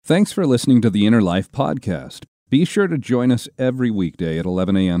Thanks for listening to the Inner Life Podcast. Be sure to join us every weekday at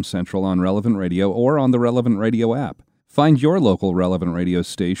 11 a.m. Central on Relevant Radio or on the Relevant Radio app. Find your local Relevant Radio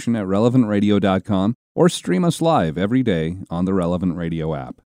station at relevantradio.com or stream us live every day on the Relevant Radio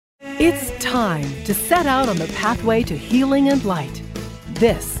app. It's time to set out on the pathway to healing and light.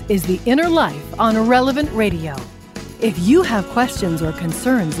 This is The Inner Life on Relevant Radio. If you have questions or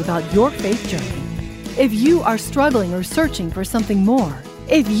concerns about your faith journey, if you are struggling or searching for something more,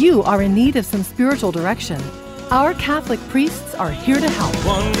 if you are in need of some spiritual direction, our Catholic priests are here to help.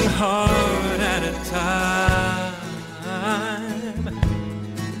 One heart at a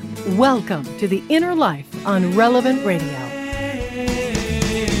time. Welcome to The Inner Life on Relevant Radio.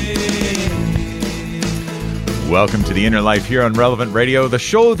 Welcome to The Inner Life here on Relevant Radio, the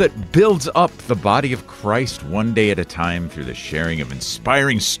show that builds up the body of Christ one day at a time through the sharing of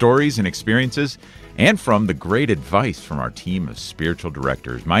inspiring stories and experiences, and from the great advice from our team of spiritual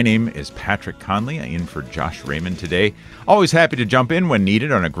directors. My name is Patrick Conley, in for Josh Raymond today. Always happy to jump in when needed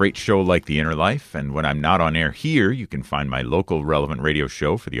on a great show like The Inner Life, and when I'm not on air here, you can find my local Relevant Radio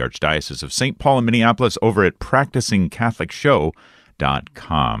show for the Archdiocese of St. Paul and Minneapolis over at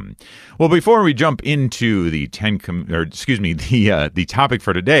practicingcatholicshow.com. Well, before we jump into the the topic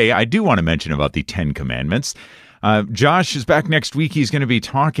for today, I do want to mention about the Ten Commandments. Josh is back next week. He's going to be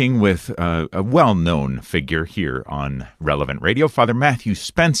talking with a well-known figure here on Relevant Radio, Father Matthew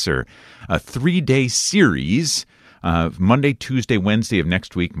Spencer, a 3-day series, Monday, Tuesday, Wednesday of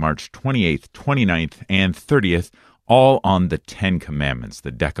next week, March 28th, 29th, and 30th, all on the Ten Commandments,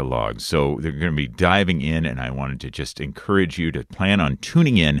 the Decalogue. So they're going to be diving in, and I wanted to just encourage you to plan on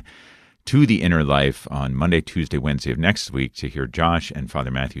tuning in to The Inner Life on Monday, Tuesday, Wednesday of next week to hear Josh and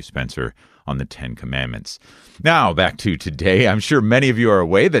Father Matthew Spencer on the Ten Commandments. Now, back to today. I'm sure many of you are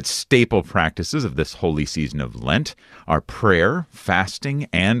aware that staple practices of this holy season of Lent are prayer, fasting,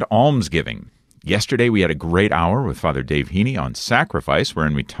 and almsgiving. Yesterday, we had a great hour with Father Dave Heaney on sacrifice,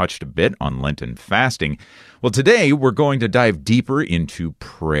 wherein we touched a bit on Lenten fasting. Well, today, we're going to dive deeper into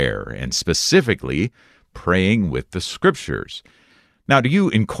prayer, and specifically, praying with the Scriptures. Now, do you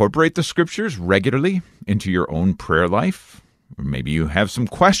incorporate the Scriptures regularly into your own prayer life? Or maybe you have some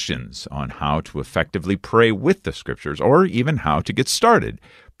questions on how to effectively pray with the Scriptures, or even how to get started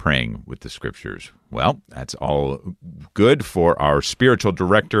praying with the Scriptures. Well, that's all good for our spiritual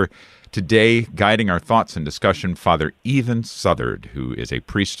director today, guiding our thoughts and discussion, Father Ethan Southard, who is a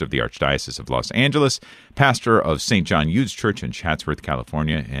priest of the Archdiocese of Los Angeles, pastor of St. John Eudes Church in Chatsworth,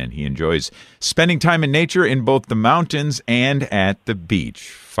 California, and he enjoys spending time in nature in both the mountains and at the beach.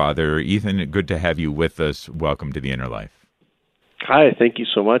 Father Ethan, good to have you with us. Welcome to The Inner Life. Hi, thank you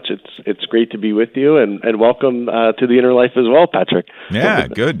so much. It's great to be with you, and welcome to The Inner Life as well, Patrick. Yeah,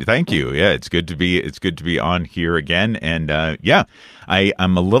 good. Thank you. Yeah, it's good to be on here again. And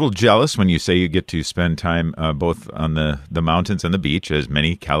I'm a little jealous when you say you get to spend time both on the mountains and the beach, as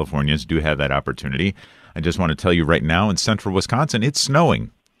many Californians do have that opportunity. I just want to tell you right now, in central Wisconsin, it's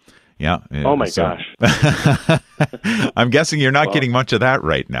snowing. Yeah. Oh my gosh. I'm guessing you're not getting much of that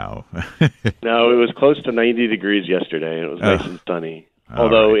right now. No, it was close to 90 degrees yesterday, and it was nice and sunny.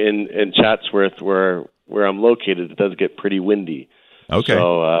 Although right. in Chatsworth, where I'm located, it does get pretty windy. Okay.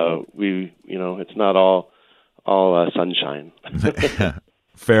 So it's not all sunshine.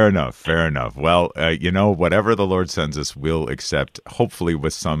 Fair enough. Well, whatever the Lord sends us, we'll accept, hopefully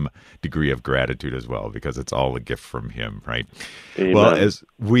with some degree of gratitude as well, because it's all a gift from Him, right? Amen. Well, as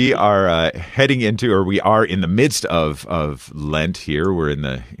we are we are in the midst of Lent here. We're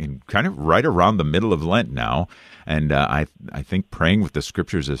in kind of right around the middle of Lent now, and I think praying with the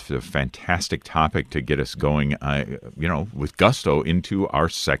Scriptures is a fantastic topic to get us going, with gusto into our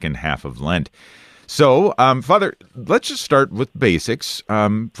second half of Lent. So, Father, let's just start with basics.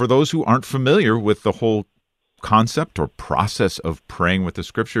 For those who aren't familiar with the whole concept or process of praying with the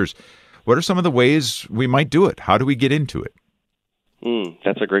Scriptures, what are some of the ways we might do it? How do we get into it?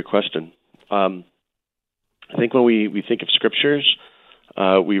 That's a great question. I think when we think of Scriptures,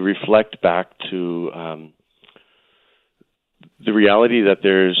 we reflect back to the reality that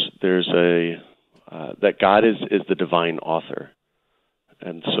that God is the divine author.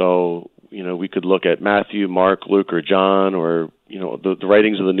 And so, we could look at Matthew, Mark, Luke, or John, or, the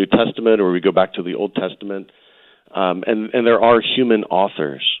writings of the New Testament, or we go back to the Old Testament. And there are human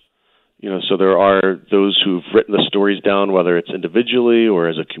authors. So there are those who've written the stories down, whether it's individually or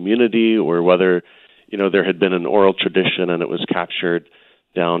as a community, or whether, there had been an oral tradition and it was captured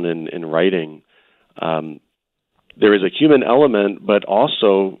down in writing. There is a human element, but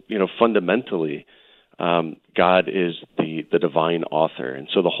also, fundamentally, God is the divine author. And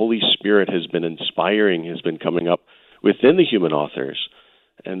so the Holy Spirit has been coming up within the human authors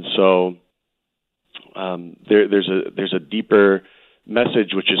And so there's a deeper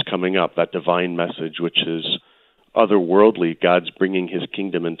message which is coming up, that divine message, which is otherworldly. God's bringing his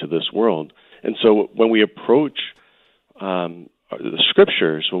kingdom into this world. And so when we approach the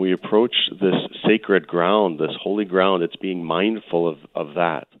scriptures, when we approach this sacred ground, this holy ground, it's being mindful of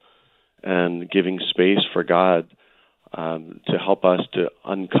that and giving space for God to help us to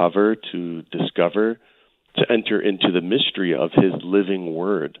uncover, to discover, to enter into the mystery of his living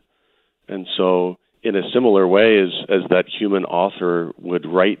word. And so in a similar way as that human author would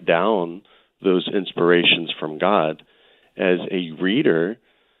write down those inspirations from God, as a reader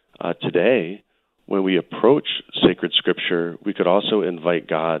today, when we approach sacred scripture, we could also invite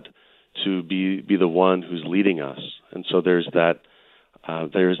God to be the one who's leading us. And so there's that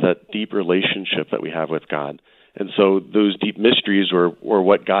deep relationship that we have with God. And so those deep mysteries or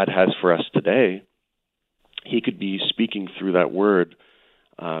what God has for us today, he could be speaking through that word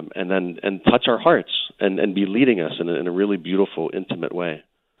and touch our hearts and be leading us in a really beautiful, intimate way.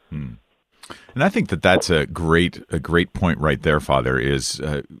 And I think that's a great point right there, Father, is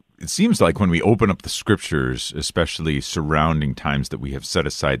it seems like when we open up the scriptures, especially surrounding times that we have set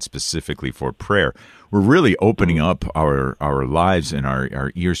aside specifically for prayer, we're really opening up our lives and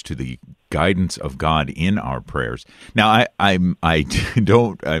our ears to the guidance of God in our prayers. Now, I'm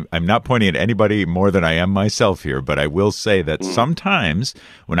not pointing at anybody more than I am myself here, but I will say that sometimes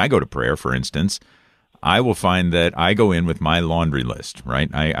when I go to prayer, for instance, I will find that I go in with my laundry list, right?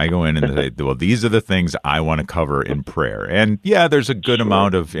 I go in and say, well, these are the things I want to cover in prayer. And yeah, there's a good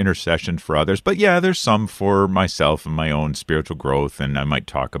amount of intercession for others, but yeah, there's some for myself and my own spiritual growth. And I might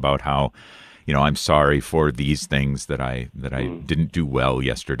talk about how, I'm sorry for these things that I didn't do well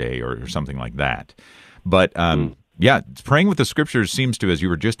yesterday or something like that. But yeah, praying with the scriptures seems to, as you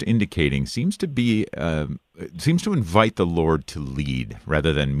were just indicating, seems to invite the Lord to lead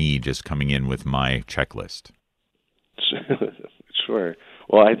rather than me just coming in with my checklist. Sure.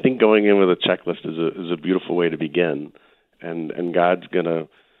 Well, I think going in with a checklist is a beautiful way to begin, and God's going to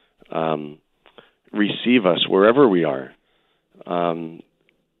receive us wherever we are. I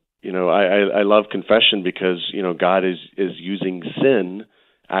love confession because God is using sin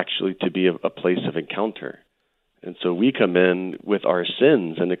actually to be a place of encounter. And so we come in with our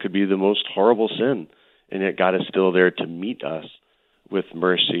sins, and it could be the most horrible sin, and yet God is still there to meet us with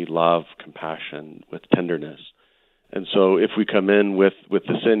mercy, love, compassion, with tenderness. And so if we come in with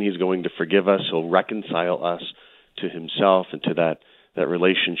the sin, he's going to forgive us. He'll reconcile us to himself and to that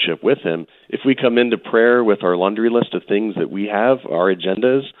relationship with him. If we come into prayer with our laundry list of things that we have, our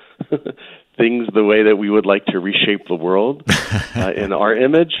agendas, things the way that we would like to reshape the world in our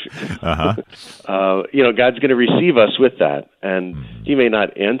image, God's going to receive us with that. And he may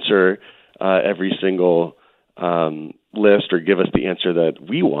not answer every single list or give us the answer that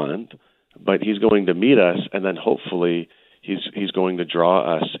we want, but he's going to meet us, and then hopefully he's going to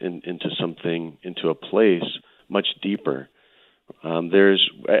draw us into a place much deeper.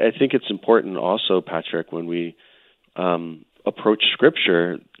 I think it's important also, Patrick, when we approach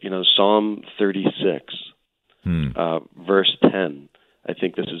Scripture, Psalm 36, verse 10. I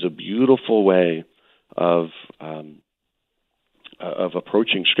think this is a beautiful way of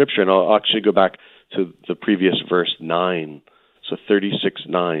approaching Scripture, and I'll actually go back to the previous verse 9. So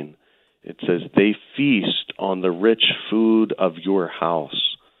 36:9, it says, "They feast on the rich food of your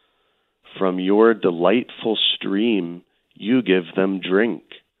house. From your delightful stream you give them drink.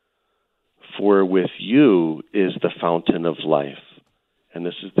 For with you is the fountain of life." And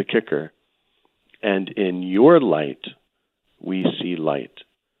this is the kicker. "And in your light we see light."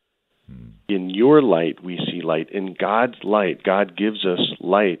 In your light we see light. In God's light, God gives us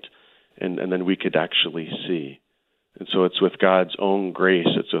light, and then we could actually see. And so it's with God's own grace,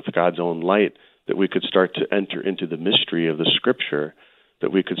 it's with God's own light that we could start to enter into the mystery of the Scripture,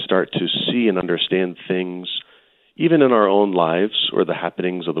 that we could start to see and understand things, even in our own lives or the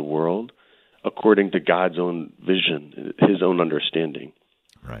happenings of the world, according to God's own vision, his own understanding.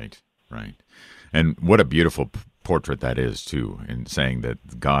 Right. And what a beautiful portrait that is, too, in saying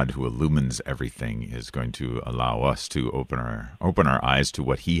that God who illumines everything is going to allow us to open our eyes to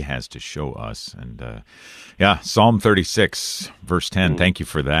what he has to show us. And Psalm 36, verse 10, thank you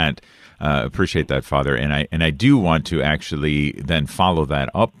for that. Appreciate that, Father. And I do want to actually then follow that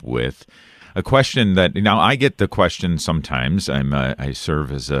up with a question that, now I get the question sometimes. I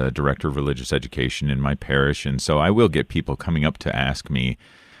serve as a director of religious education in my parish, and so I will get people coming up to ask me,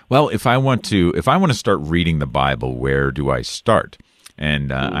 well, if I want to start reading the Bible, where do I start?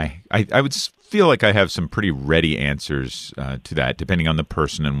 And I would feel like I have some pretty ready answers to that, depending on the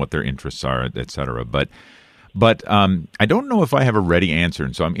person and what their interests are, et cetera. But But I don't know if I have a ready answer,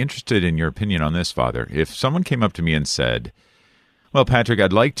 and so I'm interested in your opinion on this, Father. If someone came up to me and said, well, Patrick,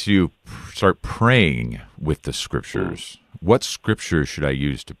 I'd like to start praying with the Scriptures. What Scripture should I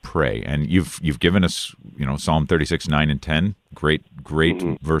use to pray? And you've given us, Psalm 36, 9 and 10, great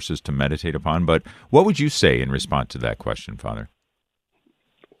verses to meditate upon. But what would you say in response to that question, Father?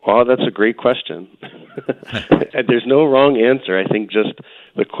 Well, that's a great question. There's no wrong answer. I think just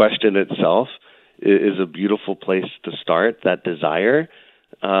the question itself is a beautiful place to start. That desire,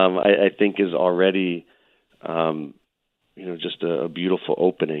 I think, is already, just a beautiful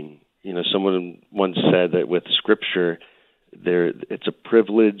opening. Someone once said that with Scripture, it's a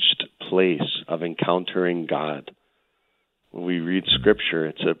privileged place of encountering God. When we read Scripture,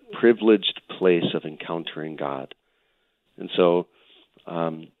 it's a privileged place of encountering God. And so,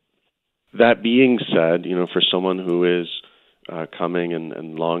 that being said, for someone who is coming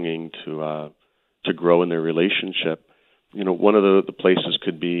and longing to grow in their relationship, one of the places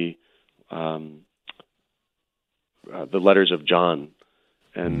could be the letters of John,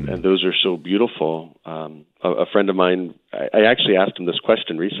 and those are so beautiful. A friend of mine, I actually asked him this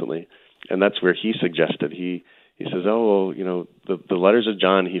question recently, and that's where he suggested. He says, the letters of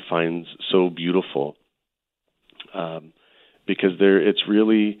John he finds so beautiful because it's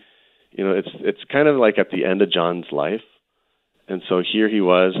really, it's kind of like at the end of John's life, and so here he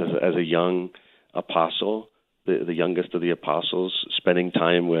was as a young apostle, the youngest of the apostles, spending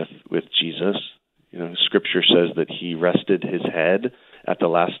time with Jesus. Scripture says that he rested his head at the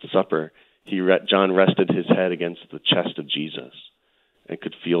Last Supper. John rested his head against the chest of Jesus and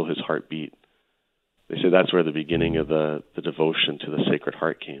could feel his heartbeat. They say that's where the beginning of the devotion to the Sacred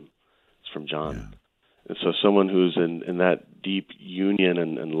Heart came. It's from John. Yeah. And so someone who's in that deep union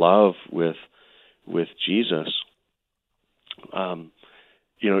and love with Jesus,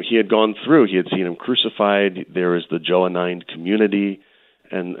 he had gone through, he had seen him crucified, there was the Johannine community,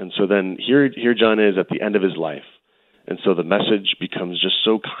 and so then here John is at the end of his life. And so the message becomes just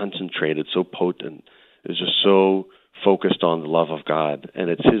so concentrated, so potent, is just so focused on the love of God. And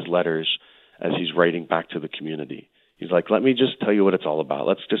it's his letters as he's writing back to the community. He's like, let me just tell you what it's all about.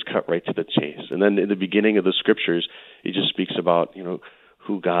 Let's just cut right to the chase. And then in the beginning of the Scriptures, he just speaks about,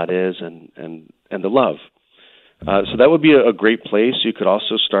 who God is and the love. So that would be a great place. You could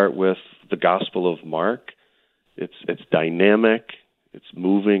also start with the Gospel of Mark. It's dynamic, it's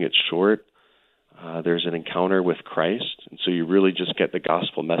moving, it's short. There's an encounter with Christ, and so you really just get the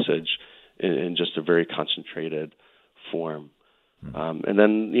gospel message in just a very concentrated form. And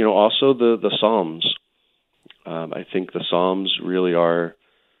then, also the Psalms. I think the Psalms really are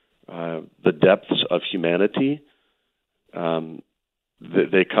the depths of humanity.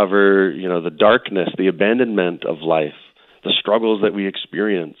 They cover, the darkness, the abandonment of life, the struggles that we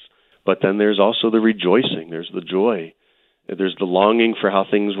experience. But then there's also the rejoicing. There's the joy. There's the longing for how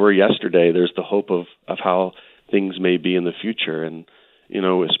things were yesterday. There's the hope of how things may be in the future. And,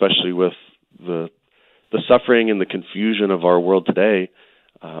 especially with the suffering and the confusion of our world today,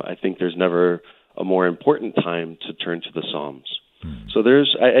 I think there's never a more important time to turn to the Psalms. So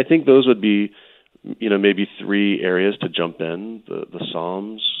I think those would be, maybe three areas to jump in: the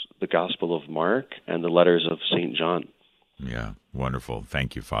Psalms, the Gospel of Mark, and the letters of St. John. Yeah, wonderful.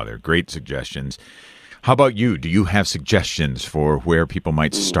 Thank you, Father. Great suggestions. How about you? Do you have suggestions for where people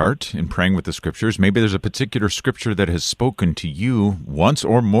might start in praying with the Scriptures? Maybe there's a particular Scripture that has spoken to you once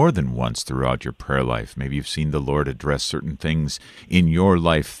or more than once throughout your prayer life. Maybe you've seen the Lord address certain things in your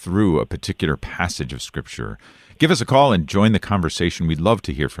life through a particular passage of Scripture. Give us a call and join the conversation. We'd love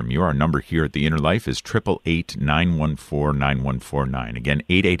to hear from you. Our number here at The Inner Life is 888-914-9149. Again,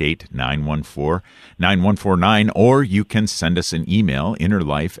 888-914-9149, or you can send us an email,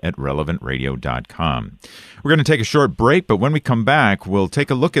 innerlife@relevantradio.com. We're going to take a short break, but when we come back, we'll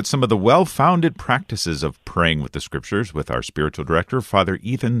take a look at some of the well-founded practices of praying with the Scriptures with our spiritual director, Father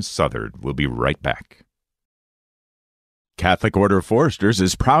Ethan Southard. We'll be right back. Catholic Order of Foresters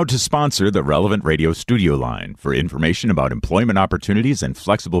is proud to sponsor the Relevant Radio studio line. For information about employment opportunities and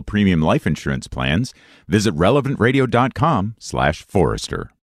flexible premium life insurance plans, visit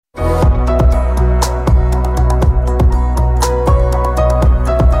relevantradio.com/forester.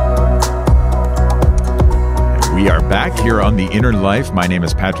 We are back here on The Inner Life. My name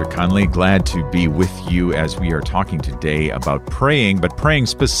is Patrick Conley. Glad to be with you as we are talking today about praying, but praying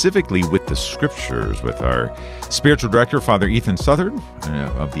specifically with the Scriptures with our spiritual director, Father Ethan Southard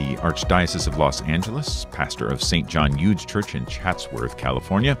of the Archdiocese of Los Angeles, pastor of St. John Eudes Church in Chatsworth,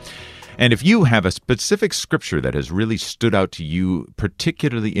 California. And if you have a specific scripture that has really stood out to you,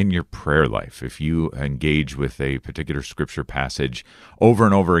 particularly in your prayer life, if you engage with a particular scripture passage over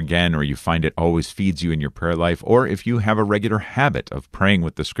and over again, or you find it always feeds you in your prayer life, or if you have a regular habit of praying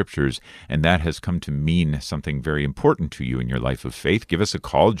with the scriptures and that has come to mean something very important to you in your life of faith, give us a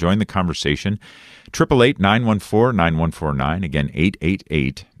call, join the conversation. 888-914-9149. Again,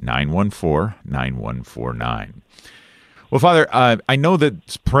 888-914-9149. Well, Father, I know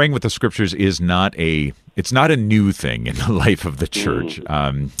that praying with the scriptures is not a new thing in the life of the church,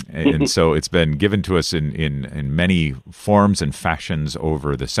 and so it's been given to us in many forms and fashions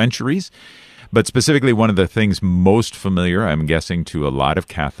over the centuries. But specifically, one of the things most familiar, I'm guessing, to a lot of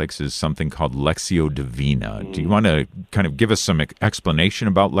Catholics is something called Lectio Divina. Do you want to kind of give us some explanation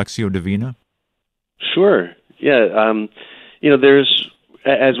about Lectio Divina? Sure. Yeah. There's,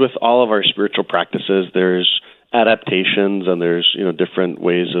 as with all of our spiritual practices, there's adaptations and there's, different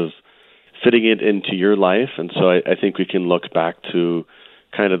ways of fitting it into your life. And so I think we can look back to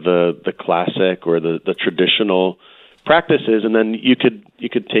kind of the classic or the traditional practices, and then you could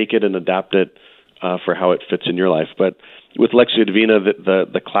take it and adapt it for how it fits in your life. But with Lectio Divina,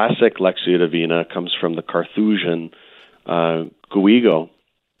 the classic Lectio Divina comes from the Carthusian Guigo,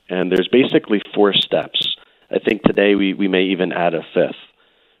 and there's basically 4 steps. I think today we may even add a 5th.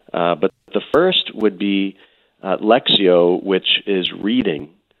 But the first would be Lectio, which is reading.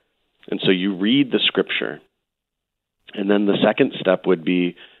 And so you read the scripture. And then the second step would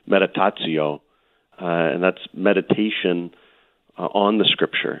be meditatio, and that's meditation on the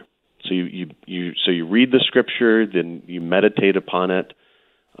scripture. So you read the scripture, then you meditate upon it.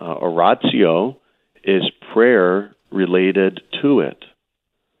 Oratio is prayer related to it.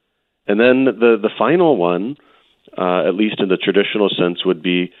 And then the final one, at least in the traditional sense, would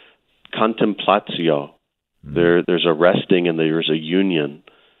be contemplatio. There's a resting and there's a union.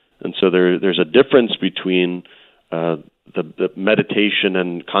 And so there's a difference between the meditation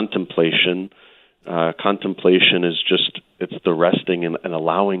and contemplation. Contemplation is it's the resting and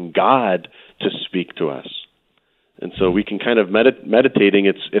allowing God to speak to us. And so we can kind of meditating.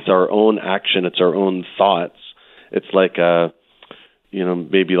 It's our own action. It's our own thoughts. It's like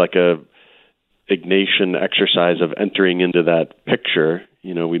maybe like a Ignatian exercise of entering into that picture.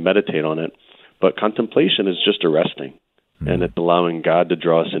 We meditate on it. But contemplation is just a resting, and it's allowing God to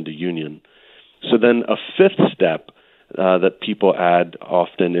draw us into union. So then a 5th step that people add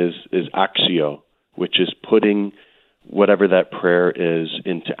often is actio, which is putting whatever that prayer is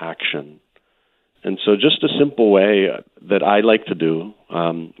into action. And so just a simple way that I like to do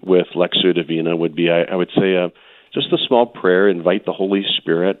with Lectio Divina would be, I would say, just a small prayer, invite the Holy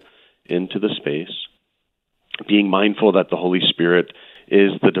Spirit into the space, being mindful that the Holy Spirit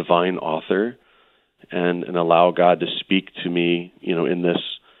is the divine author, and allow God to speak to me, in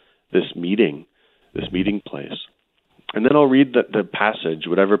this meeting place. And then I'll read the passage,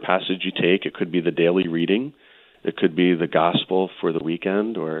 whatever passage you take. It could be the daily reading. It could be the gospel for the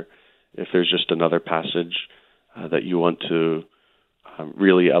weekend, or if there's just another passage that you want to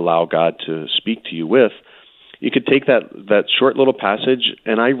really allow God to speak to you with, you could take that short little passage,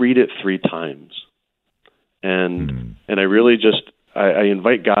 and I read it 3 times. And I really I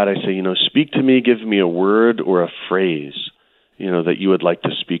invite God, I say, speak to me, give me a word or a phrase, that you would like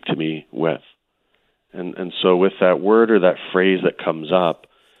to speak to me with. And so with that word or that phrase that comes up,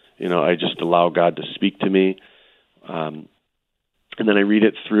 I just allow God to speak to me. And then I read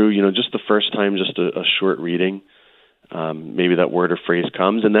it through, just the first time, just a short reading. Maybe that word or phrase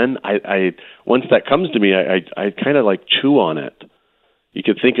comes. And then I once that comes to me, I kind of like chew on it. You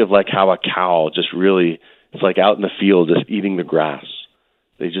could think of like how a cow just really, it's like out in the field just eating the grass.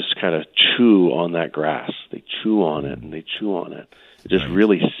 They just kind of chew on that grass. They chew on it and they chew on it. They just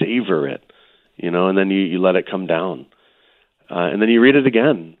really savor it, and then you let it come down. And then you read it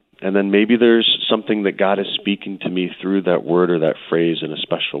again. And then maybe there's something that God is speaking to me through that word or that phrase in a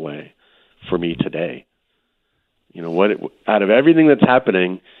special way for me today. Out of everything that's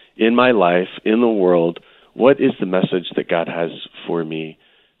happening in my life, in the world, what is the message that God has for me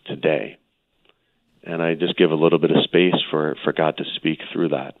today? And I just give a little bit of space for God to speak through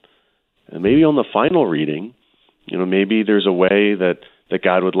that. And maybe on the final reading, maybe there's a way that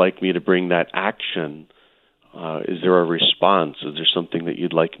God would like me to bring that action. Is there a response? Is there something that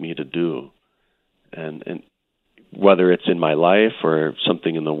you'd like me to do? And whether it's in my life or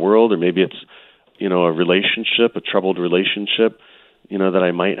something in the world, or maybe it's, a relationship, a troubled relationship, that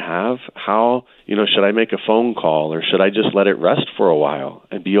I might have. How, should I make a phone call, or should I just let it rest for a while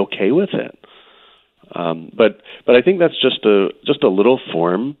and be okay with it? But I think that's just a little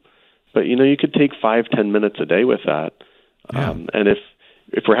form. But you could take 5-10 minutes a day with that. And if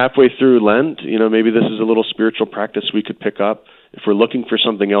if we're halfway through Lent, maybe this is a little spiritual practice we could pick up. If we're looking for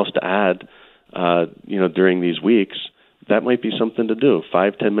something else to add, during these weeks, that might be something to do.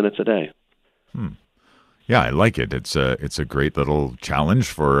 5-10 minutes a day. Yeah, I like it. It's a great little challenge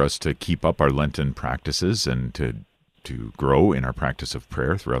for us to keep up our Lenten practices and to grow in our practice of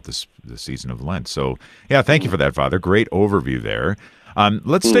prayer throughout the season of Lent. So, yeah, thank you for that, Father. Great overview there.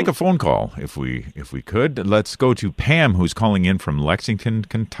 Let's take a phone call if we could. Let's go to Pam, who's calling in from Lexington,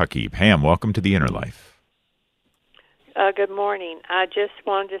 Kentucky. Pam, welcome to the Inner Life. Good morning. I just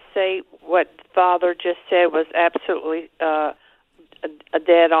wanted to say what Father just said was absolutely a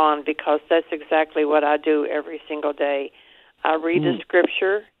dead on, because that's exactly what I do every single day. I read the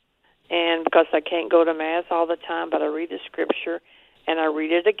Scripture, and because I can't go to Mass all the time, but I read the Scripture, and I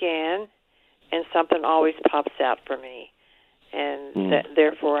read it again, and something always pops out for me. And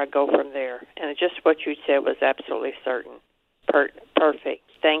therefore I go from there. And just what you said was absolutely certain. Perfect.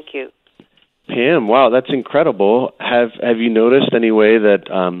 Thank you. Pam, wow, that's incredible. Have you noticed any way that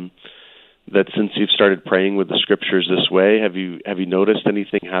that since you've started praying with the Scriptures this way, have you noticed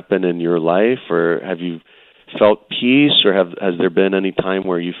anything happen in your life, or have you felt peace, or has there been any time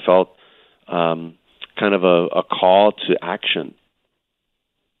where you felt kind of a call to action?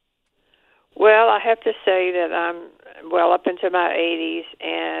 Well, I have to say that I'm well up into my 80s,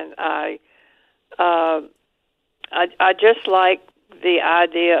 and I just like the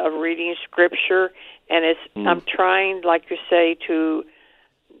idea of reading Scripture, and I'm trying, like you say, to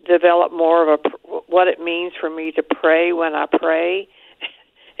develop more of what it means for me to pray when I pray.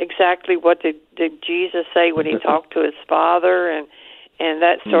 Exactly what did Jesus say when he talked to his Father, and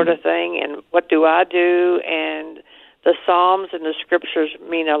that sort of thing, and what do I do? And the Psalms and the Scriptures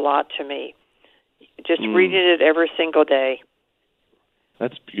mean a lot to me. Just reading it every single day.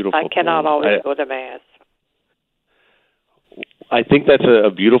 That's beautiful. I cannot always go to Mass. I think that's a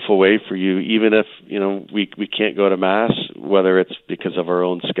beautiful way for you, even if we can't go to Mass, whether it's because of our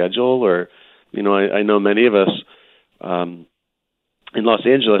own schedule or, I know many of us in Los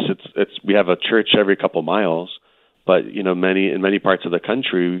Angeles. We have a church every couple miles, but in many parts of the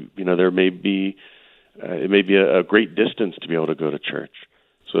country, there may be it may be a great distance to be able to go to church.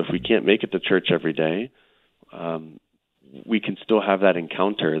 So if we can't make it to church every day, we can still have that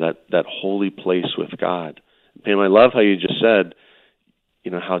encounter, that holy place with God. Pam, I love how you just said,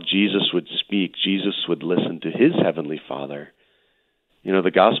 how Jesus would speak. Jesus would listen to his heavenly Father.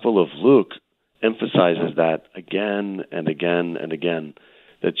 The Gospel of Luke emphasizes that again and again and again,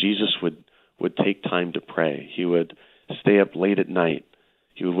 that Jesus would take time to pray. He would stay up late at night.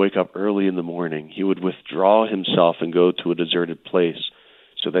 He would wake up early in the morning. He would withdraw himself and go to a deserted place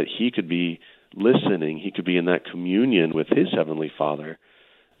so that he could be listening. He could be in that communion with his heavenly Father.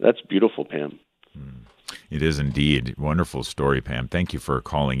 That's beautiful, Pam. It is indeed. Wonderful story, Pam. Thank you for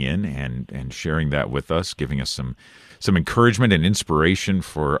calling in and sharing that with us, giving us some encouragement and inspiration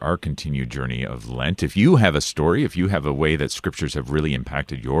for our continued journey of Lent. If you have a story, if you have a way that Scriptures have really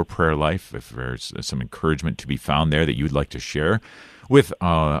impacted your prayer life, if there's some encouragement to be found there that you'd like to share with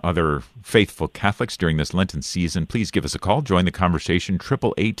other faithful Catholics during this Lenten season, please give us a call. Join the conversation,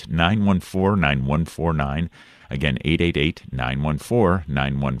 888-914-9149. Again,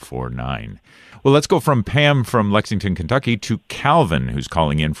 888-914-9149. Well, let's go from Pam from Lexington, Kentucky, to Calvin, who's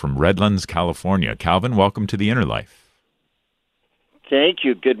calling in from Redlands, California. Calvin, welcome to the Inner Life. Thank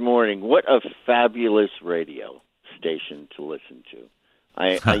you. Good morning. What a fabulous radio station to listen to.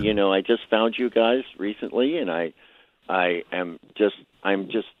 I just found you guys recently, and I'm just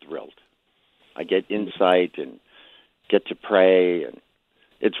thrilled. I get insight and get to pray, and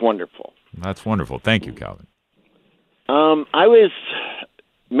it's wonderful. That's wonderful. Thank you, Calvin. I was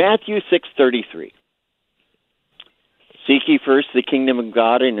Matthew 6:33. Seek ye first the kingdom of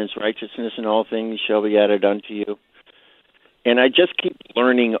God and his righteousness, and all things shall be added unto you. And I just keep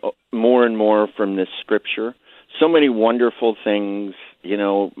learning more and more from this scripture. So many wonderful things.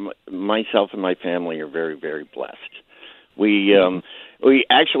 Myself and my family are very, very blessed. We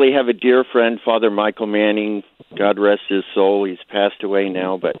actually have a dear friend, Father Michael Manning. God rest his soul. He's passed away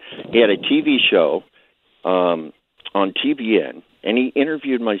now, but he had a TV show on TBN, and he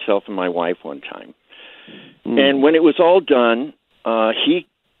interviewed myself and my wife one time. And when it was all done, he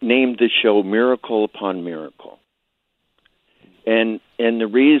named the show Miracle Upon Miracle. And the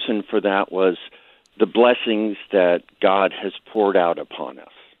reason for that was the blessings that God has poured out upon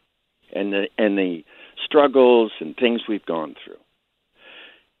us, and the struggles and things we've gone through.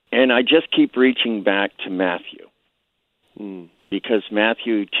 And I just keep reaching back to Matthew, because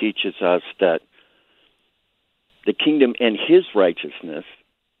Matthew teaches us that the kingdom and his righteousness,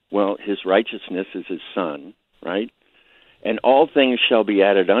 well, his righteousness is his son, right? And all things shall be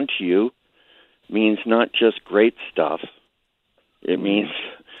added unto you means not just great stuff. It means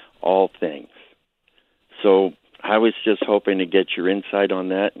all things. So I was just hoping to get your insight on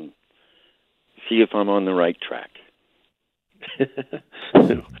that and see if I'm on the right track.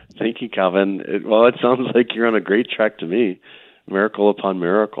 Thank you, Calvin. It sounds like you're on a great track to me, miracle upon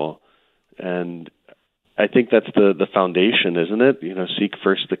miracle. And I think that's the foundation, isn't it? Seek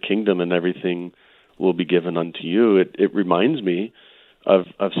first the kingdom and everything will be given unto you. It reminds me of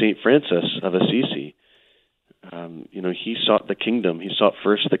St. Francis of Assisi. He sought the kingdom. He sought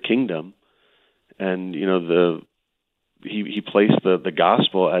first the kingdom. And, he placed the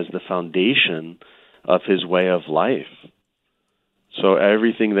gospel as the foundation of his way of life. So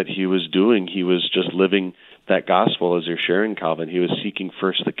everything that he was doing, he was just living that gospel as you're sharing, Calvin. He was seeking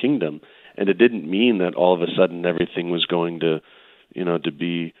first the kingdom. And it didn't mean that all of a sudden everything was going to, to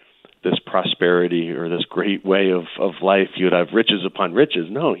be this prosperity or this great way of life. You would have riches upon riches.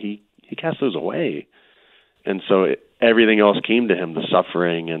 No, he cast those away. And so everything else came to him, the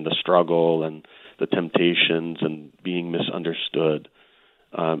suffering and the struggle and the temptations and being misunderstood.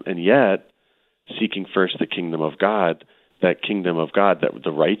 And yet, seeking first the kingdom of God, that kingdom of God, that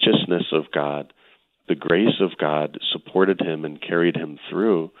the righteousness of God, the grace of God supported him and carried him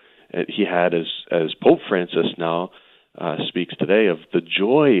through. He had, as Pope Francis now speaks today, of the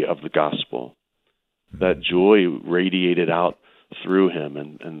joy of the gospel. That joy radiated out through him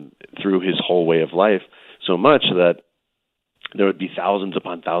and through his whole way of life, so much that there would be thousands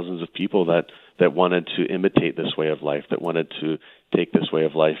upon thousands of people that wanted to imitate this way of life, that wanted to take this way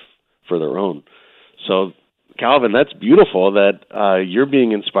of life for their own. So, Calvin, that's beautiful that you're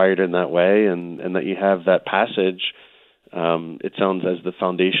being inspired in that way and that you have that passage, it sounds, as the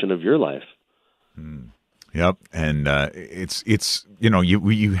foundation of your life. Yep. And it's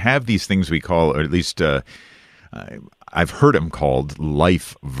you have these things we call, or at least I've heard them called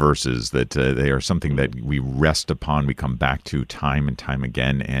life verses, that they are something that we rest upon, we come back to time and time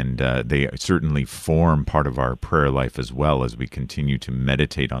again, and they certainly form part of our prayer life as well as we continue to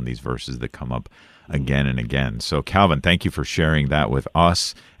meditate on these verses that come up again and again. So, Calvin, thank you for sharing that with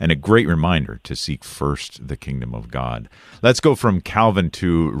us, and a great reminder to seek first the kingdom of God. Let's go from Calvin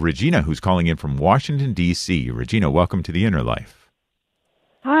to Regina, who's calling in from Washington, D.C. Regina, welcome to The Inner Life.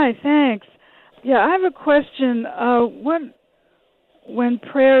 Hi, thanks. Yeah, I have a question. When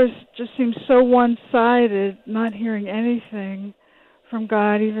prayers just seem so one-sided, not hearing anything from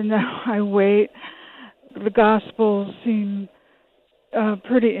God, even though I wait, the Gospels seem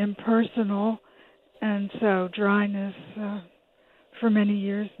pretty impersonal, and so dryness for many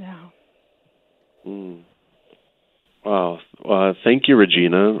years now. Wow. Thank you,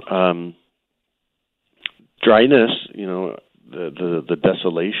 Regina. Dryness, the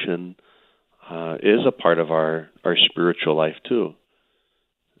desolation is a part of our spiritual life too.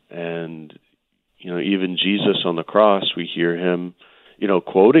 And, even Jesus on the cross, we hear him,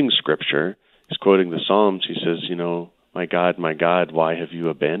 quoting Scripture. He's quoting the Psalms. He says, my God, why have you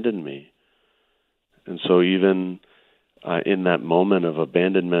abandoned me? And so even in that moment of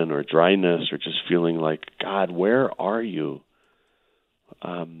abandonment or dryness or just feeling like, God, where are you?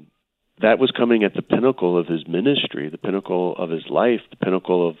 That was coming at the pinnacle of his ministry, the pinnacle of his life, the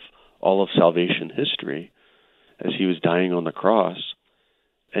pinnacle of all of salvation history as he was dying on the cross.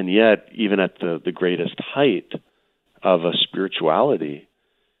 And yet, even at the greatest height of a spirituality,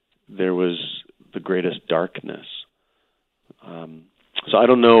 there was the greatest darkness. So I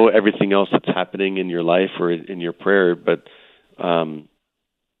don't know everything else that's happening in your life or in your prayer, but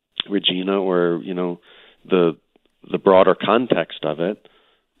Regina, or the broader context of it.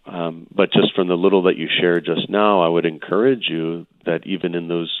 But just from the little that you shared just now, I would encourage you that even in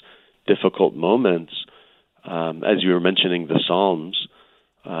those difficult moments, as you were mentioning the Psalms,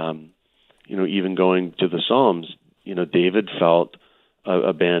 even going to the Psalms, David felt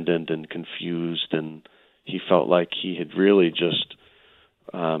abandoned and confused, and he felt like he had really just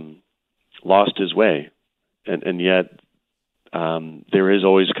lost his way. And yet there is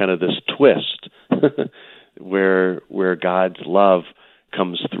always kind of this twist where God's love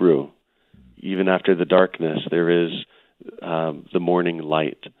comes through. Even after the darkness, there is the morning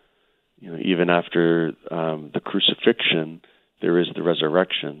light. Even after the crucifixion, there is the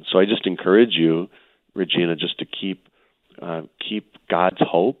resurrection. So I just encourage you, Regina, just to keep God's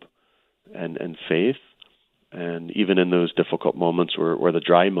hope and faith, and even in those difficult moments or the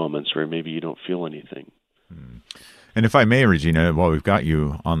dry moments where maybe you don't feel anything. And if I may, Regina, while we've got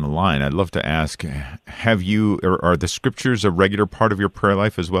you on the line, I'd love to ask, are the Scriptures a regular part of your prayer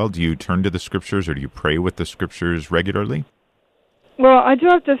life as well? Do you turn to the Scriptures, or do you pray with the Scriptures regularly? Well, I do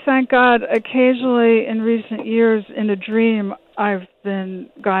have to thank God. Occasionally in recent years, in a dream, I've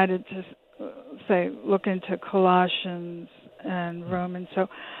been guided to, say, look into Colossians and Romans. So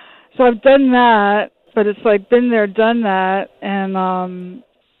I've done that, but it's like been there, done that, and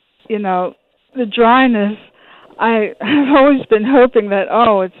the dryness. I have always been hoping that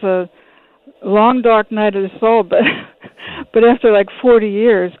it's a long dark night of the soul, but after like 40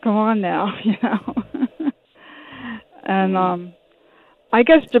 years, come on now, and I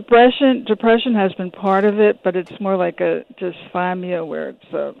guess depression has been part of it, but it's more like a dysthymia where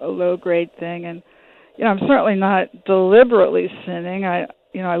it's a low grade thing, and I'm certainly not deliberately sinning. I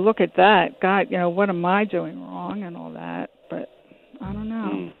look at that, God, what am I doing wrong and all that, but I don't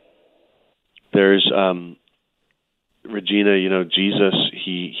know. There's Regina, Jesus,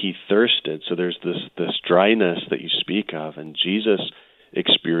 he thirsted, so there's this dryness that you speak of, and Jesus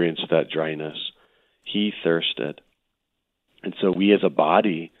experienced that dryness. He thirsted. And so we as a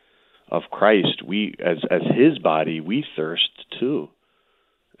body of Christ, we as his body, we thirst too.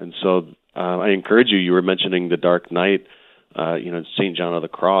 And so I encourage you. You were mentioning the dark night, St. John of the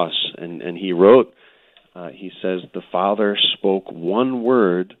Cross, and he wrote, he says, the Father spoke one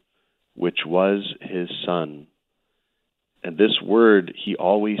word, which was his Son. And this word he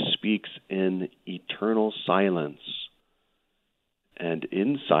always speaks in eternal silence. And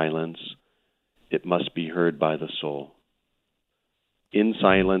in silence, it must be heard by the soul. In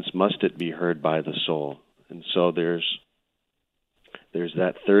silence must it be heard by the soul. And so there's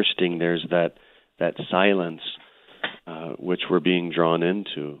that thirsting, there's that silence which we're being drawn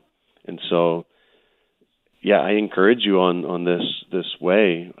into. And so, I encourage you on this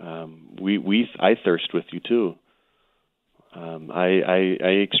way. I thirst with you too.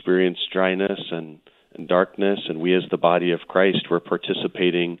 I experience dryness and darkness, and we as the body of Christ, we're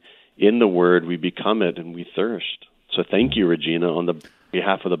participating in the Word. We become it, and we thirst. So thank you, Regina, on the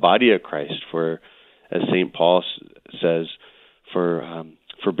behalf of the body of Christ, for, as St. Paul says, for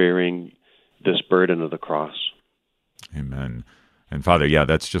bearing this burden of the cross. Amen. And Father,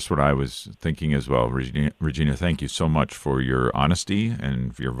 that's just what I was thinking as well. Regina, thank you so much for your honesty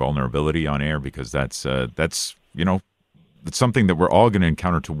and for your vulnerability on air, because that's it's something that we're all going to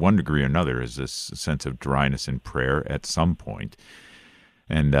encounter to one degree or another, is this sense of dryness in prayer at some point.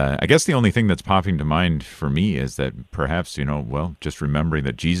 And I guess the only thing that's popping to mind for me is that perhaps, just remembering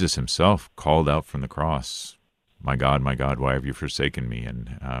that Jesus himself called out from the cross, my God, why have you forsaken me?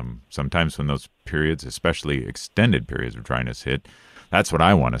 And sometimes when those periods, especially extended periods of dryness hit, that's what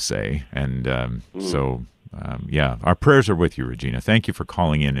I want to say. And our prayers are with you, Regina. Thank you for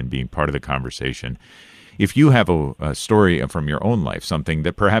calling in and being part of the conversation. If you have a story from your own life, something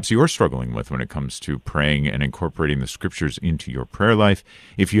that perhaps you're struggling with when it comes to praying and incorporating the Scriptures into your prayer life,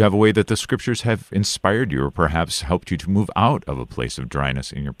 if you have a way that the Scriptures have inspired you or perhaps helped you to move out of a place of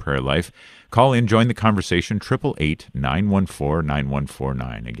dryness in your prayer life, call in, join the conversation,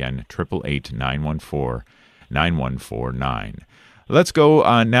 888-914-9149. Again, 888-914-9149. Let's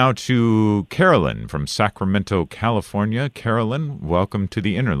go now to Carolyn from Sacramento, California. Carolyn, welcome to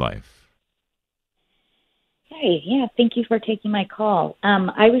The Inner Life. Hi, thank you for taking my call.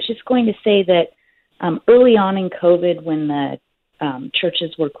 I was just going to say that early on in COVID, when the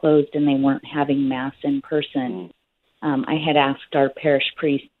churches were closed and they weren't having Mass in person, I had asked our parish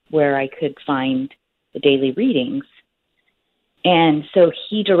priest where I could find the daily readings. And so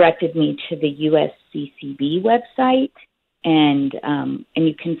he directed me to the USCCB website, and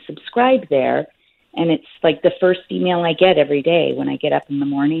you can subscribe there. And it's like the first email I get every day when I get up in the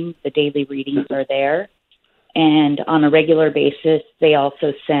morning. The daily readings are there. And on a regular basis, they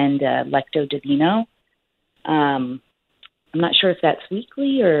also send Lectio Divino. I'm not sure if that's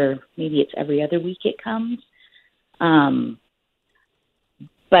weekly or maybe it's every other week it comes. But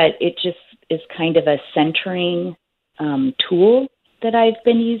it just is kind of a centering tool that I've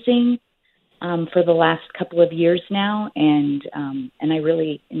been using for the last couple of years now, and I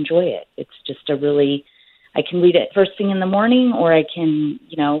really enjoy it. It's just I can read it first thing in the morning, or I can,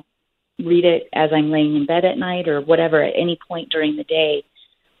 read it as I'm laying in bed at night or whatever, at any point during the day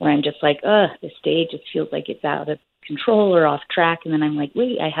where I'm just like, this day just feels like it's out of control or off track. And then I'm like,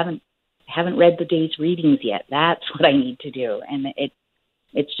 wait, I haven't read the day's readings yet. That's what I need to do. And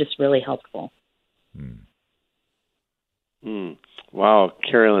it's just really helpful. Wow,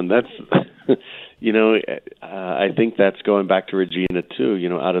 Carolyn, that's, I think that's going back to Regina too,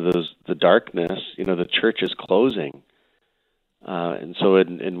 out of the darkness, the church is closing. And so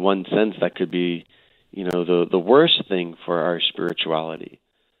in one sense, that could be, the worst thing for our spirituality,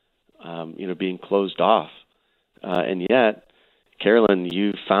 being closed off. And yet, Carolyn,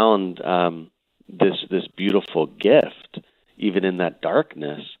 you found this beautiful gift, even in that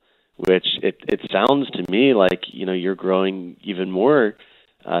darkness, which it sounds to me like, you're growing even more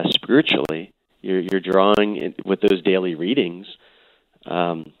spiritually. You're drawing with those daily readings.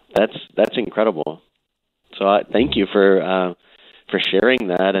 That's incredible. So thank you for sharing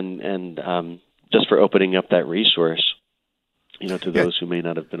that and just for opening up that resource, to those who may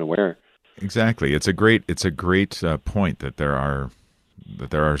not have been aware. Exactly. It's a great point that there are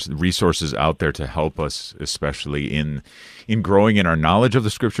resources out there to help us, especially in growing in our knowledge of the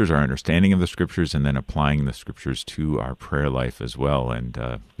Scriptures, our understanding of the Scriptures, and then applying the Scriptures to our prayer life as well. And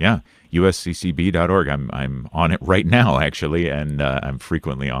usccb.org. I'm on it right now, actually, and I'm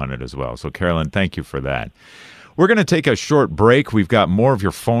frequently on it as well. So, Carolyn, thank you for that. We're going to take a short break. We've got more of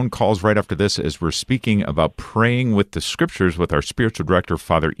your phone calls right after this as we're speaking about praying with the Scriptures with our spiritual director,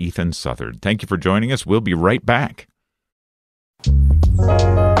 Father Ethan Southard. Thank you for joining us. We'll be right back.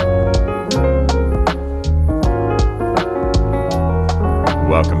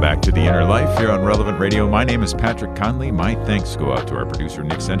 Welcome back to The Inner Life here on Relevant Radio. My name is Patrick Conley. My thanks go out to our producer,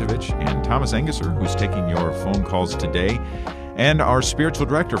 Nick Sentovich, and Thomas Engesser, who's taking your phone calls today, and our spiritual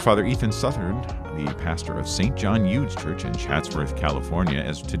director, Father Ethan Southard, the pastor of St. John Eudes Church in Chatsworth, California,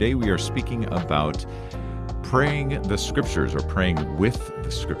 as today we are speaking about praying the Scriptures, or praying with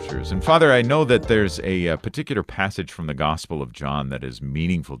the Scriptures. And Father, I know that there's a particular passage from the Gospel of John that is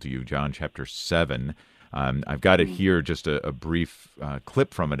meaningful to you, John chapter 7. I've got it here, just a brief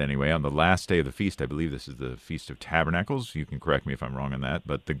clip from it anyway. On the last day of the feast, I believe this is the Feast of Tabernacles. You can correct me if I'm wrong on that.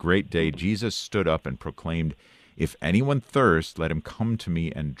 But the great day, Jesus stood up and proclaimed, "If anyone thirsts, let him come to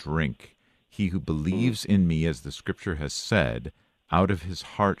me and drink. He who believes in me, as the Scripture has said, out of his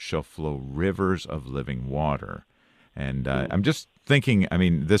heart shall flow rivers of living water." And I'm just thinking, I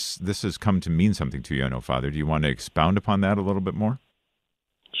mean, this has come to mean something to you, I know, Father. Do you want to expound upon that a little bit more?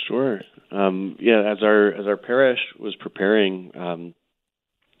 Sure. As our parish was preparing,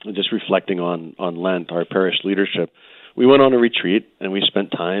 just reflecting on Lent, our parish leadership, we went on a retreat and we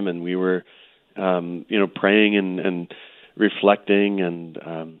spent time and we were, praying and reflecting, and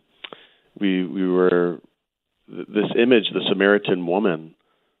we were this image, the Samaritan woman.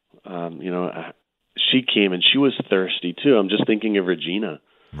 She came and she was thirsty too. I'm just thinking of Regina,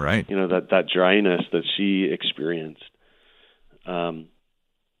 right? That dryness that she experienced.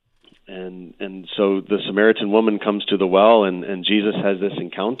 And so the Samaritan woman comes to the well, and Jesus has this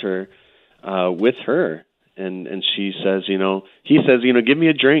encounter with her, and she says, he says, give me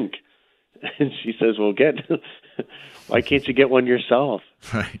a drink, and she says, well, why can't you get one yourself?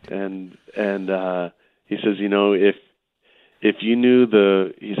 Right. And he says, if you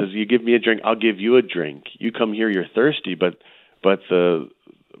knew he says, you give me a drink, I'll give you a drink. You come here, you're thirsty, but the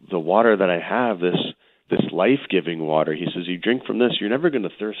water that I have, this life-giving water, he says, you drink from this, you're never going to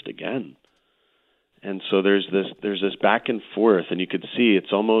thirst again. And so there's this back and forth, and you could see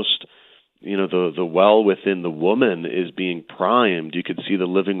it's almost, the well within the woman is being primed. You could see the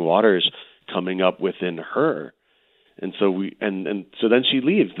living waters coming up within her. And so so then she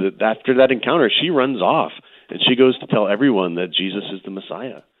leaves. After that encounter, she runs off, and she goes to tell everyone that Jesus is the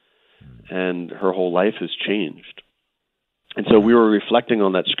Messiah. And her whole life has changed. And so we were reflecting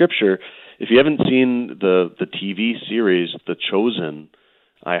on that scripture. If you haven't seen the TV series, The Chosen,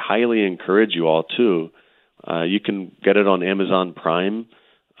 I highly encourage you all to. You can get it on Amazon Prime.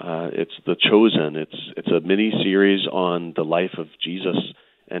 It's The Chosen. It's a mini-series on the life of Jesus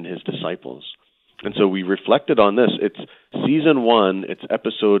and his disciples. And so we reflected on this. It's season 1. It's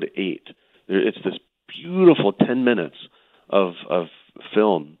episode 8. It's this beautiful 10 minutes of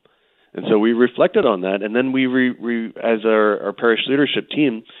film. And so we reflected on that. And then we as our parish leadership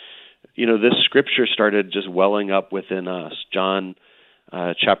team, this scripture started just welling up within us. John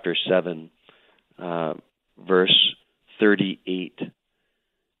chapter 7, verse 38.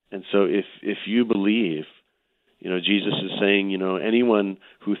 And so if you believe, Jesus is saying, anyone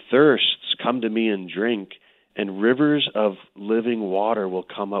who thirsts, come to me and drink, and rivers of living water will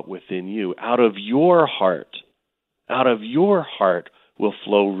come up within you. Out of your heart will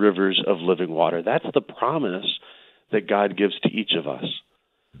flow rivers of living water. That's the promise that God gives to each of us.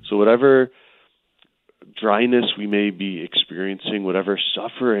 So whatever dryness we may be experiencing, whatever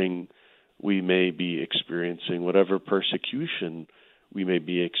suffering we may be experiencing, whatever persecution we may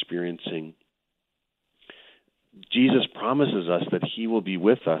be experiencing, Jesus promises us that he will be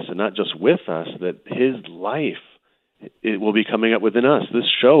with us, and not just with us, that his life, it will be coming up within us. This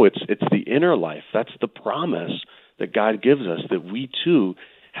show, it's the inner life. That's the promise that God gives us, that we too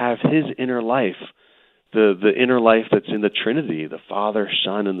have his inner life, the inner life that's in the Trinity, the Father,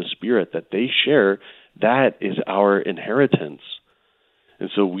 Son, and the Spirit, that they share. That is our inheritance. And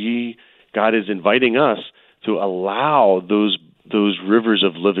so God is inviting us to allow those rivers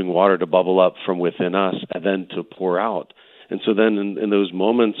of living water to bubble up from within us and then to pour out. And so then in those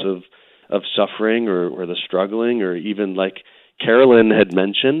moments of suffering or the struggling, or even like Carolyn had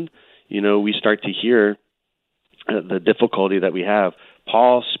mentioned, we start to hear the difficulty that we have.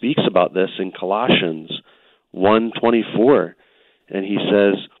 Paul speaks about this in Colossians 1:24, and he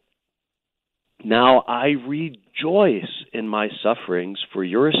says, "Now I rejoice in my sufferings for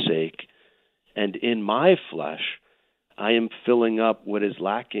your sake, and in my flesh I am filling up what is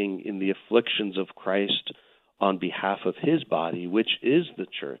lacking in the afflictions of Christ on behalf of his body, which is the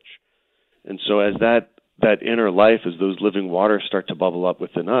church." And so as that inner life, as those living waters start to bubble up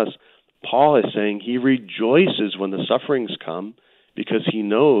within us, Paul is saying he rejoices when the sufferings come, because he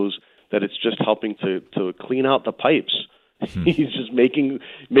knows that it's just helping to clean out the pipes. He's just making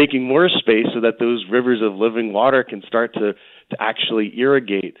more space so that those rivers of living water can start to actually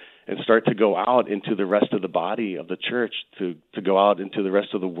irrigate and start to go out into the rest of the body of the church, to go out into the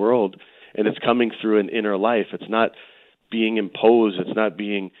rest of the world. And it's coming through an inner life. It's not being imposed. It's not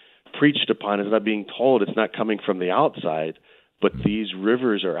being preached upon. It's not being told. It's not coming from the outside. But these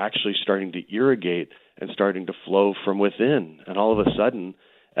rivers are actually starting to irrigate and starting to flow from within. And all of a sudden,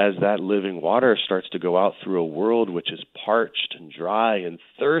 as that living water starts to go out through a world which is parched and dry and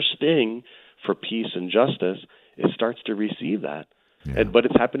thirsting for peace and justice, it starts to receive that. Yeah. But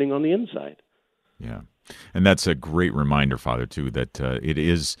it's happening on the inside. Yeah. And that's a great reminder, Father, too, that it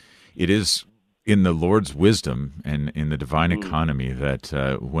is in the Lord's wisdom and in the divine economy that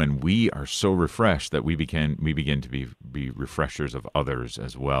when we are so refreshed that we begin to be refreshers of others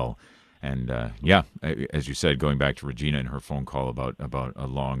as well. And as you said, going back to Regina and her phone call about a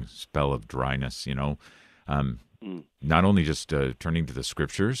long spell of dryness, not only just turning to the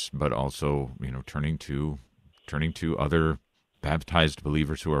scriptures, but also turning to other baptized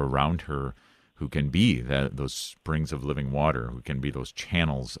believers who are around her, who can be those springs of living water, who can be those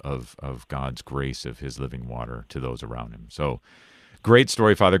channels of God's grace, of his living water to those around him. So great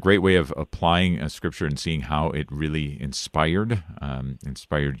story, Father. Great way of applying a scripture and seeing how it really inspired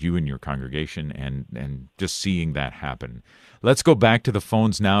you and your congregation, and just seeing that happen. Let's go back to the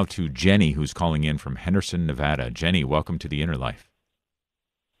phones now to Jenny, who's calling in from Henderson, Nevada. Jenny, welcome to The Inner Life.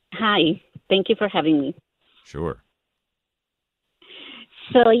 Hi. Thank you for having me. Sure.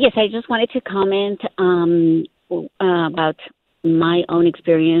 So, yes, I just wanted to comment about my own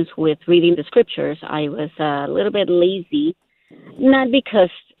experience with reading the scriptures. I was a little bit lazy, not because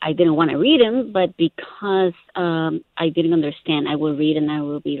I didn't want to read them, but because I didn't understand. I would read and I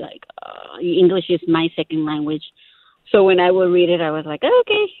would be like, English is my second language. So when I would read it, I was like,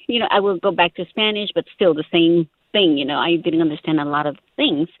 okay, I will go back to Spanish, but still the same thing. I didn't understand a lot of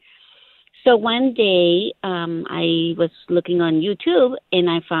things. So one day I was looking on YouTube and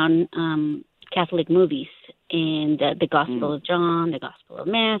I found Catholic movies, and the Gospel of John, the Gospel of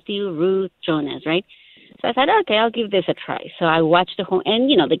Matthew, Ruth, Jonas, right? So I thought, okay, I'll give this a try. So I watched the whole,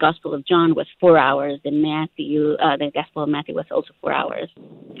 and the Gospel of John was 4 hours. The Gospel of Matthew was also 4 hours.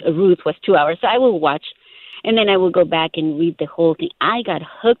 Ruth was 2 hours. So I will watch, and then I will go back and read the whole thing. I got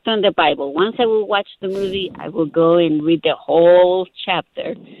hooked on the Bible. Once I will watch the movie, I will go and read the whole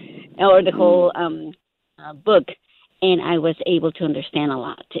chapter or the whole book, and I was able to understand a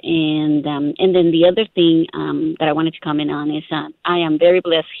lot. And then the other thing that I wanted to comment on is I am very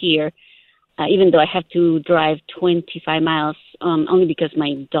blessed here, even though I have to drive 25 miles, only because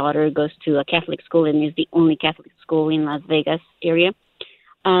my daughter goes to a Catholic school and is the only Catholic school in Las Vegas area.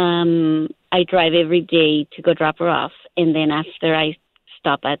 I drive every day to go drop her off, and then after I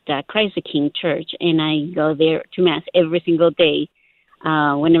stop at Christ the King Church, and I go there to Mass every single day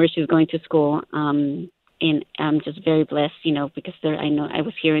whenever she's going to school. And I'm just very blessed, because I know I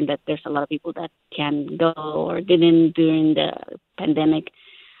was hearing that there's a lot of people that can go or didn't during the pandemic.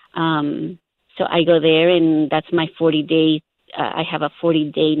 So I go there, and that's my 40-day. I have a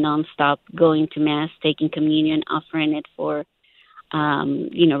 40-day nonstop going to Mass, taking communion, offering it for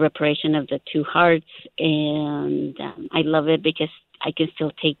reparation of the two hearts, and I love it because I can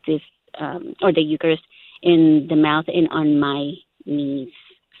still take this or the Eucharist in the mouth and on my knees.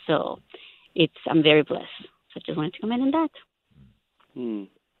 So I'm very blessed. So I just wanted to comment on that.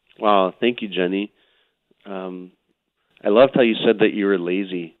 Wow, thank you, Jenny. I loved how you said that you were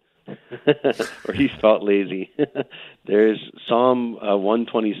lazy, or you felt lazy. There's Psalm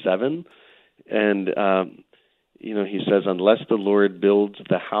 127, and he says, "Unless the Lord builds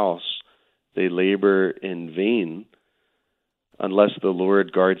the house, they labor in vain. Unless the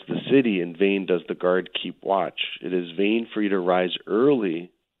Lord guards the city, in vain does the guard keep watch. It is vain for you to rise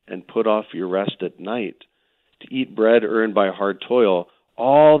early and put off your rest at night, to eat bread earned by hard toil.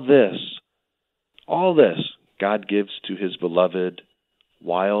 All this All this God gives to his beloved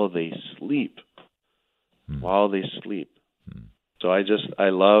while they sleep. While they sleep. So I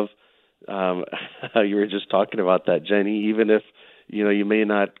love how you were just talking about that, Jenny. Even if you may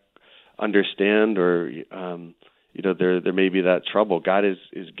not understand, or there may be that trouble, God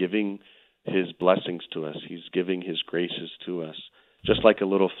is giving his blessings to us. He's giving his graces to us, just like a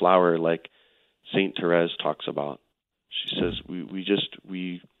little flower, like Saint Therese talks about. She says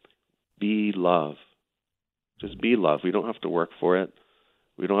we be love. Just be love. We don't have to work for it.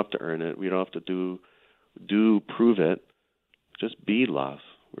 We don't have to earn it. We don't have to prove it. Just be love.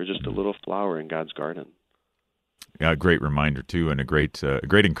 We're just a little flower in God's garden. Yeah, a great reminder too, and a great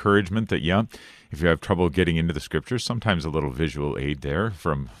encouragement that if you have trouble getting into the scriptures, sometimes a little visual aid there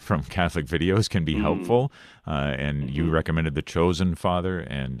from Catholic videos can be helpful. And you recommended The Chosen, Father,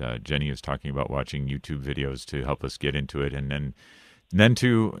 and Jenny is talking about watching YouTube videos to help us get into it, and then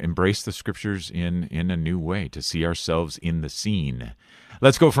to embrace the scriptures in a new way, to see ourselves in the scene.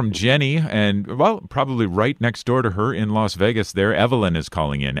 Let's go from Jenny, and probably right next door to her in Las Vegas there, Evelyn is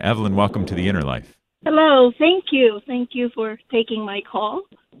calling in. Evelyn, welcome to the Inner Life. Hello, thank you. Thank you for taking my call.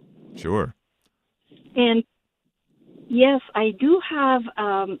 Sure. And yes, I do have,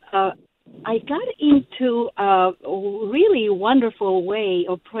 I got into a really wonderful way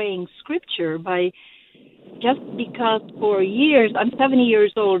of praying scripture just because for years, I'm 70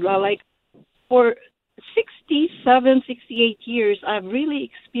 years old, for 67, 68 years, I've really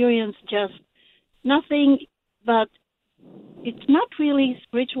experienced just nothing but, it's not really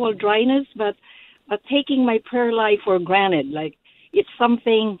spiritual dryness, but taking my prayer life for granted. Like it's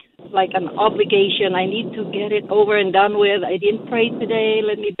something like an obligation. I need to get it over and done with. I didn't pray today.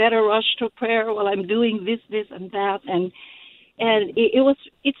 Let me better rush to prayer while I'm doing this, and that. And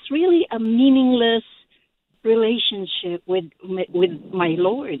it's really a meaningless relationship with my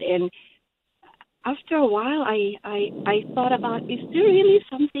Lord. And after a while, I thought about, is there really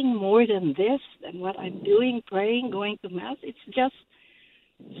something more than this, than what I'm doing, praying, going to Mass? It's just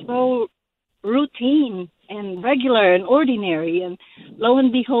so routine and regular and ordinary. And lo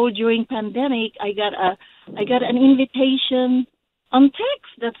and behold, during pandemic, I got an invitation on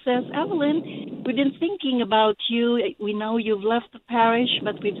text that says, Evelyn, we've been thinking about you. We know you've left the parish,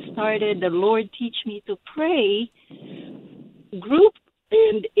 but we've started the Lord Teach Me to Pray group,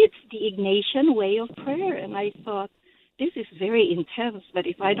 and it's the Ignatian way of prayer. And I thought, this is very intense, but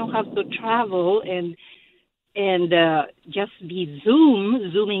if I don't have to travel and just be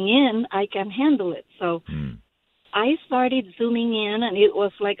zooming in, I can handle it. So I started zooming in, and it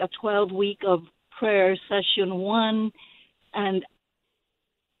was like a 12-week of prayer, session 1, and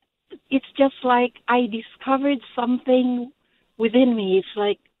it's just like I discovered something within me. It's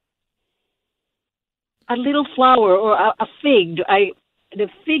like a little flower or a fig. The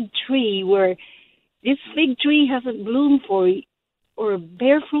fig tree, where this fig tree hasn't bloomed or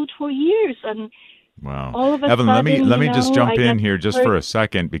bear fruit for years, and wow. All of a Evelyn, sudden, let me just jump in here just for a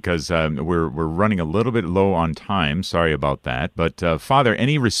second, because we're running a little bit low on time. Sorry about that. But Father,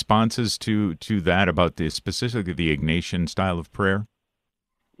 any responses to that about specifically the Ignatian style of prayer?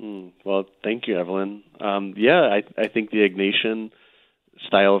 Well, thank you, Evelyn. I think the Ignatian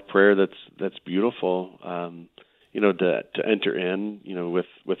style of prayer, that's beautiful. To enter in,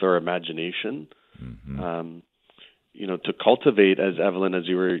 with our imagination. To cultivate, as Evelyn, as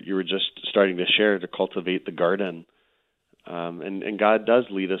you were just starting to share, to cultivate the garden, and God does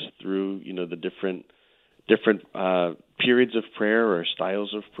lead us through, the different periods of prayer or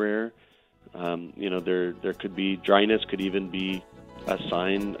styles of prayer. There could be dryness, could even be a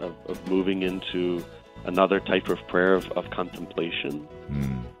sign of moving into another type of prayer of contemplation.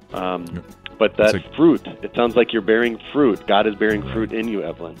 But that fruit, it sounds like you're bearing fruit. God is bearing fruit in you,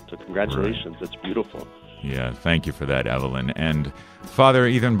 Evelyn. So congratulations. Right. It's beautiful. Yeah, thank you for that, Evelyn. And Father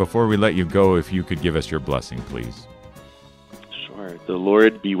Ethan, before we let you go, if you could give us your blessing, please. Sure. The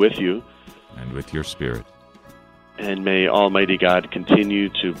Lord be with you. And with your spirit. And may Almighty God continue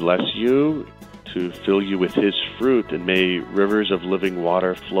to bless you, to fill you with His fruit, and may rivers of living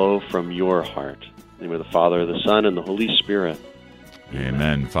water flow from your heart. In the name of the Father, the Son, and the Holy Spirit.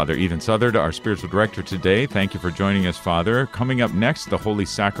 Amen. Father Ethan Southard, our spiritual director today. Thank you for joining us, Father. Coming up next, the Holy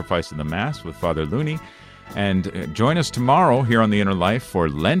Sacrifice of the Mass with Father Looney. And join us tomorrow here on The Inner Life for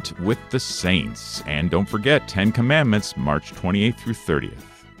Lent with the Saints. And don't forget, 10 Commandments, March 28th through 30th.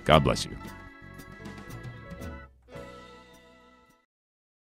 God bless you.